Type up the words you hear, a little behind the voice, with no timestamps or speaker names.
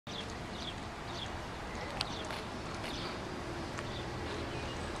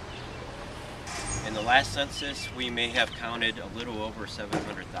In the last census, we may have counted a little over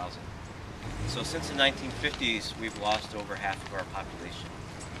 700,000. So since the 1950s, we've lost over half of our population.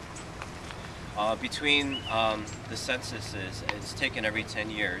 Between the censuses, it's taken every 10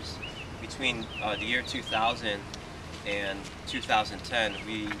 years. Between the year 2000 and 2010,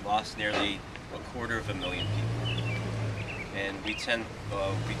 we lost nearly 250,000 people. And we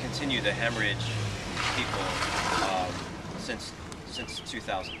continue to hemorrhage people since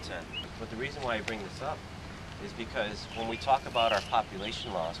 2010. But the reason why I bring this up is because when we talk about our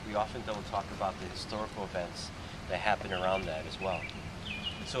population loss, we often don't talk about the historical events that happen around that as well.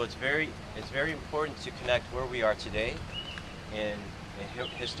 And so it's very important to connect where we are today in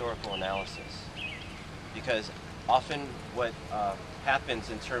historical analysis, because often what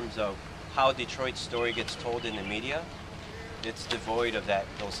happens in terms of how Detroit's story gets told in the media, it's devoid of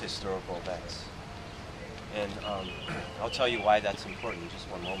those historical events. And I'll tell you why that's important in just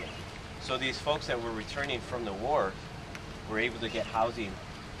one moment. So these folks that were returning from the war were able to get housing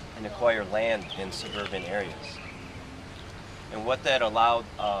and acquire land in suburban areas. And what that allowed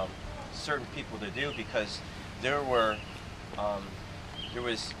certain people to do, because there was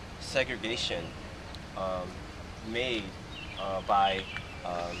segregation made by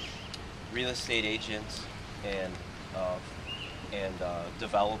real estate agents and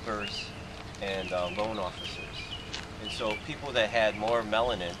developers and loan officers. And so people that had more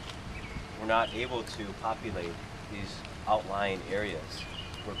melanin were not able to populate these outlying areas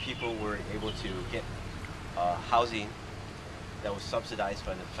where people were able to get housing that was subsidized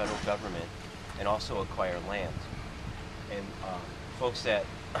by the federal government and also acquire land. And folks that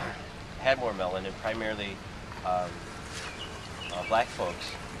had more melanin, primarily black folks,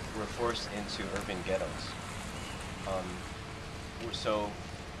 were forced into urban ghettos. So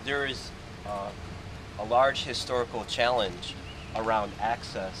there is a large historical challenge around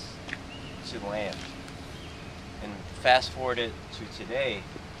access to land. And fast forward it to today,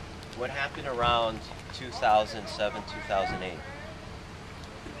 what happened around 2007, 2008?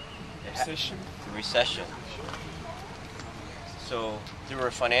 Recession. The recession. So there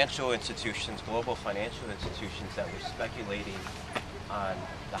were financial institutions, global financial institutions, that were speculating on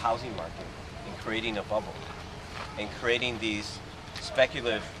the housing market and creating a bubble and creating these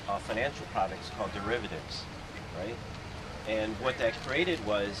speculative financial products called derivatives, right? And what that created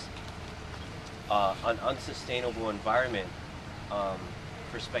was an unsustainable environment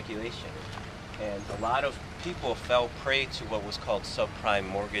for speculation. And a lot of people fell prey to what was called subprime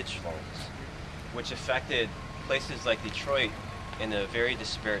mortgage loans, which affected places like Detroit in a very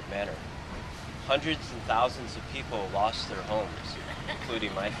disparate manner. Hundreds and thousands of people lost their homes,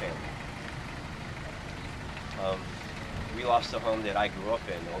 including my family. We lost a home that I grew up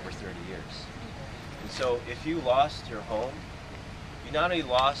in over 30 years. And so if you lost your home, you not only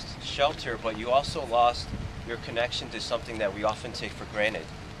lost shelter, but you also lost your connection to something that we often take for granted,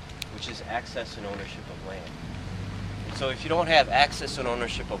 which is access and ownership of land. And so if you don't have access and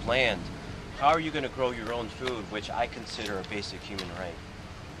ownership of land, how are you going to grow your own food, which I consider a basic human right?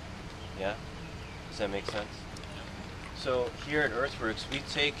 Yeah? Does that make sense? So here at Earthworks, we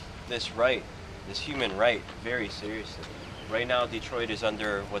take this right, this human right, very seriously. Right now, Detroit is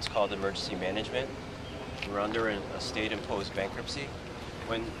under what's called emergency management. We're under a state-imposed bankruptcy.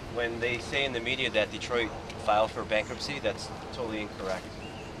 When they say in the media that Detroit filed for bankruptcy, that's totally incorrect,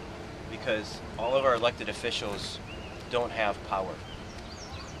 because all of our elected officials don't have power.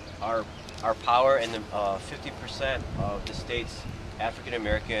 Our power, and 50% of the state's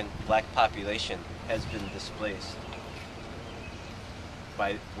African-American black population has been displaced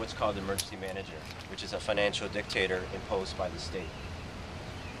by what's called the emergency manager, which is a financial dictator imposed by the state.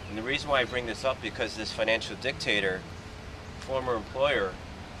 And the reason why I bring this up, because this financial dictator, former employer,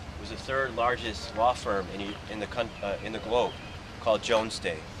 was the third largest law firm in the globe, called Jones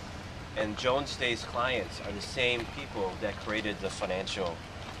Day. And Jones Day's clients are the same people that created the financial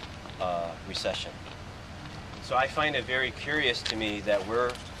recession. So I find it very curious to me that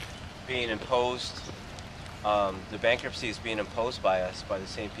we're being imposed, the bankruptcy is being imposed by us, by the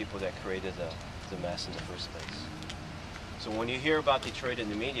same people that created the mess in the first place. So when you hear about Detroit in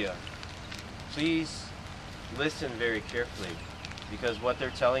the media, please listen very carefully, because what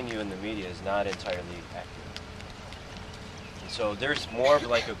they're telling you in the media is not entirely accurate. And so there's more of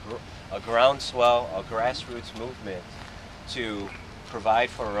like a groundswell, a grassroots movement to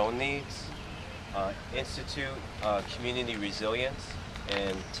provide for our own needs, institute community resilience,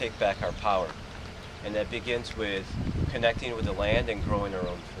 and take back our power. And that begins with connecting with the land and growing our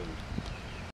own food.